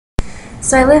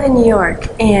So I live in New York,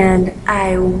 and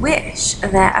I wish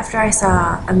that after I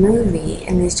saw a movie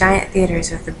in these giant theaters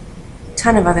with a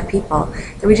ton of other people,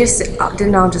 that we just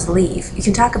didn't all just leave. You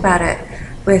can talk about it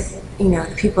with,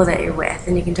 the people that you're with,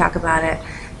 and you can talk about it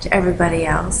to everybody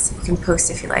else. You can post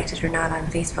if you liked it or not on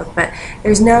Facebook, but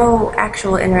there's no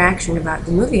actual interaction about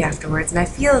the movie afterwards. And I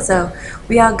feel as though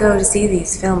we all go to see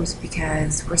these films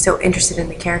because we're so interested in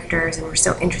the characters and we're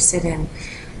so interested in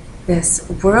this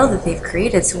world that they've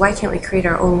created, so why can't we create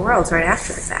our own worlds right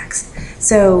after the facts?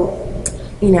 So,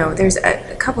 there's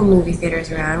a couple movie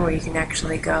theaters around where you can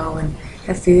actually go and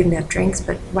have food and have drinks,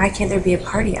 but why can't there be a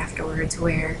party afterwards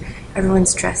where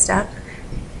everyone's dressed up,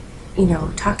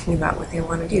 talking about what they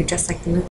want to do, just like the movie?